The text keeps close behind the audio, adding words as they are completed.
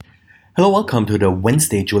Hello, welcome to the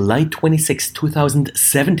Wednesday, July 26,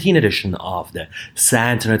 2017 edition of the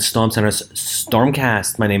Internet Storm Center's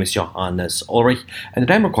StormCast. My name is Johannes Ulrich, and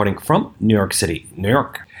today I'm recording from New York City, New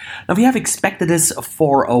York. Now, we have expected this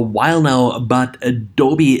for a while now, but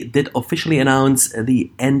Adobe did officially announce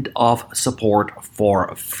the end of support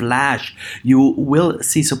for Flash. You will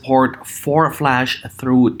see support for Flash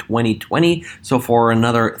through 2020, so for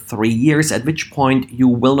another 3 years, at which point you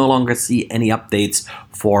will no longer see any updates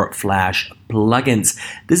for Flash plugins.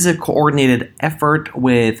 This is a coordinated effort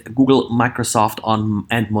with Google, Microsoft,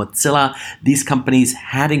 and Mozilla. These companies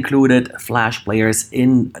had included Flash players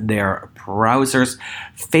in their browsers.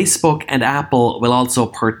 Facebook and Apple will also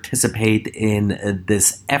participate in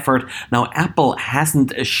this effort. Now, Apple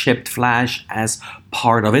hasn't shipped Flash as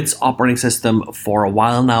part of its operating system for a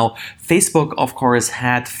while now. Facebook, of course,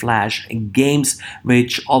 had Flash games,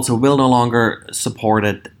 which also will no longer support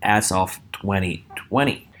it as of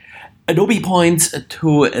 2020. Adobe points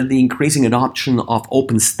to the increasing adoption of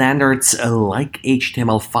open standards like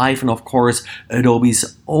HTML5, and of course,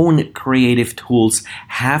 Adobe's own creative tools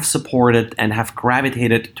have supported and have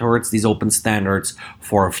gravitated towards these open standards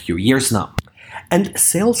for a few years now. And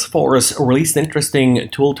Salesforce released an interesting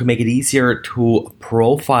tool to make it easier to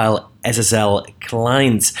profile SSL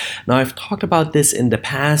clients. Now, I've talked about this in the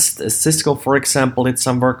past. Cisco, for example, did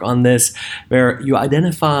some work on this, where you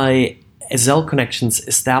identify SSL connections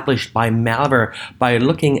established by malware by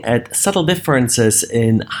looking at subtle differences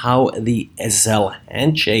in how the SSL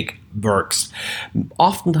handshake works.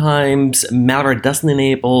 Oftentimes, malware doesn't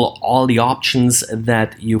enable all the options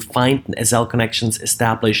that you find in SSL connections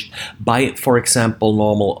established by, for example,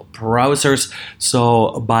 normal browsers.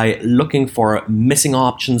 So by looking for missing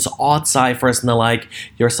options, odd ciphers and the like,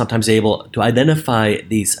 you're sometimes able to identify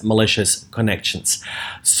these malicious connections.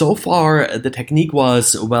 So far, the technique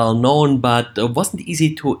was well known, but wasn't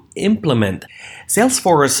easy to implement.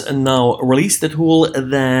 Salesforce now released a tool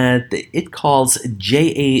that it calls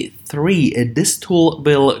JA3. This tool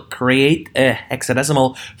will create a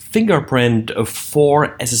hexadecimal fingerprint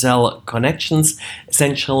for SSL connections,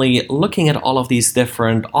 essentially looking at all of these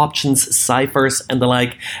different options, ciphers, and the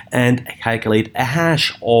like, and calculate a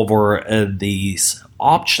hash over these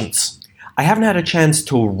options. I haven't had a chance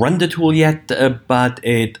to run the tool yet, but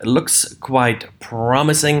it looks quite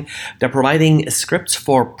promising. They're providing scripts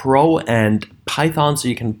for Pro and Python, so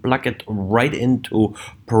you can plug it right into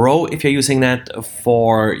Pro if you're using that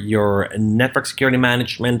for your network security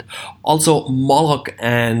management. Also, Moloch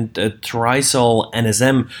and Trisol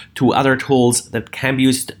NSM, two other tools that can be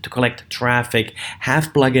used to collect traffic,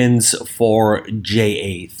 have plugins for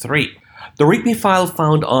JA3. The README file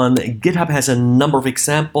found on GitHub has a number of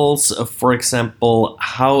examples, for example,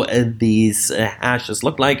 how these hashes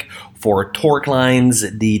look like for Tor clients,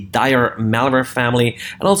 the Dire malware family,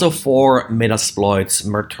 and also for Metasploit's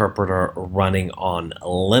Meterpreter running on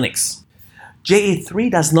Linux.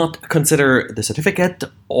 JA3 does not consider the certificate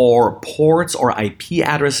or ports or IP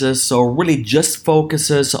addresses, so really just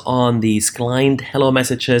focuses on these client hello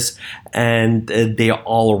messages, and they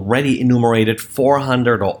already enumerated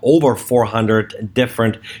 400 or over 400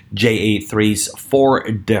 different JA3s for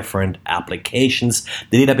different applications.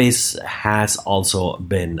 The database has also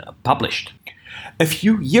been published. A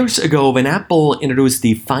few years ago, when Apple introduced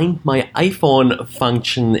the Find My iPhone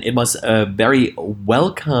function, it was a very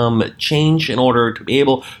welcome change in order to be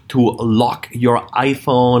able to lock your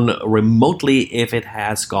iPhone remotely if it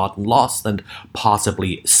has gotten lost and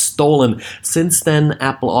possibly stolen. Since then,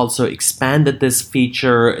 Apple also expanded this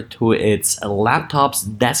feature to its laptops,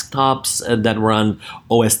 desktops that run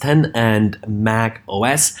OS X and Mac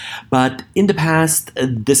OS. But in the past,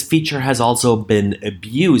 this feature has also been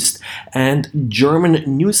abused, and German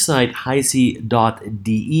news site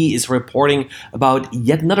heise.de is reporting about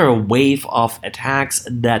yet another wave of attacks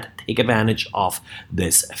that take advantage of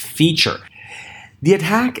this feature. The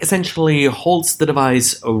attack essentially holds the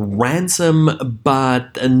device ransom,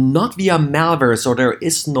 but not via malware, so there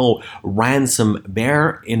is no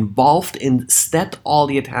ransomware involved. Instead, all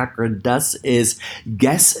the attacker does is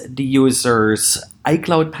guess the user's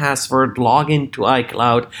iCloud password, log into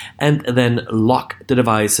iCloud, and then lock the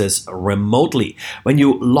devices remotely. When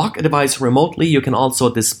you lock a device remotely, you can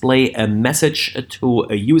also display a message to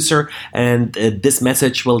a user, and this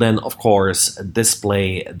message will then, of course,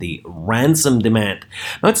 display the ransom demand.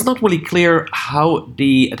 Now, it's not really clear how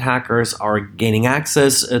the attackers are gaining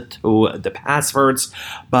access to the passwords,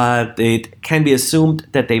 but it can be assumed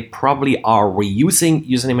that they probably are reusing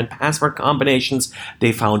username and password combinations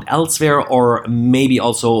they found elsewhere, or maybe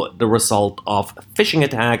also the result of phishing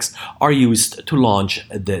attacks are used to launch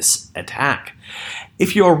this attack.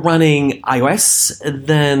 If you're running iOS,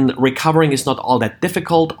 then recovering is not all that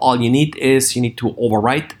difficult. All you need to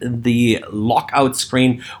overwrite the lockout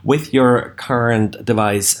screen with your current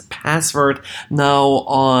device password. Now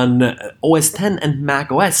on OS X and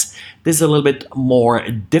Mac OS, this is a little bit more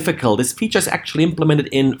difficult. This feature is actually implemented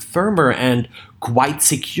in firmware and quite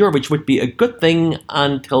secure, which would be a good thing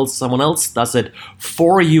until someone else does it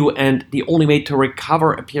for you, and the only way to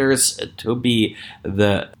recover appears to be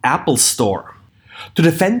the Apple Store. To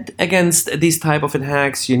defend against these type of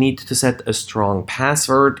attacks, you need to set a strong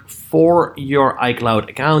password for your iCloud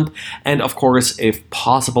account, and of course, if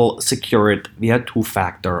possible, secure it via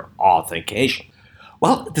two-factor authentication.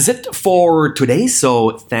 Well, that's it for today,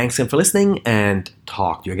 so thanks again for listening, and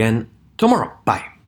talk to you again tomorrow. Bye.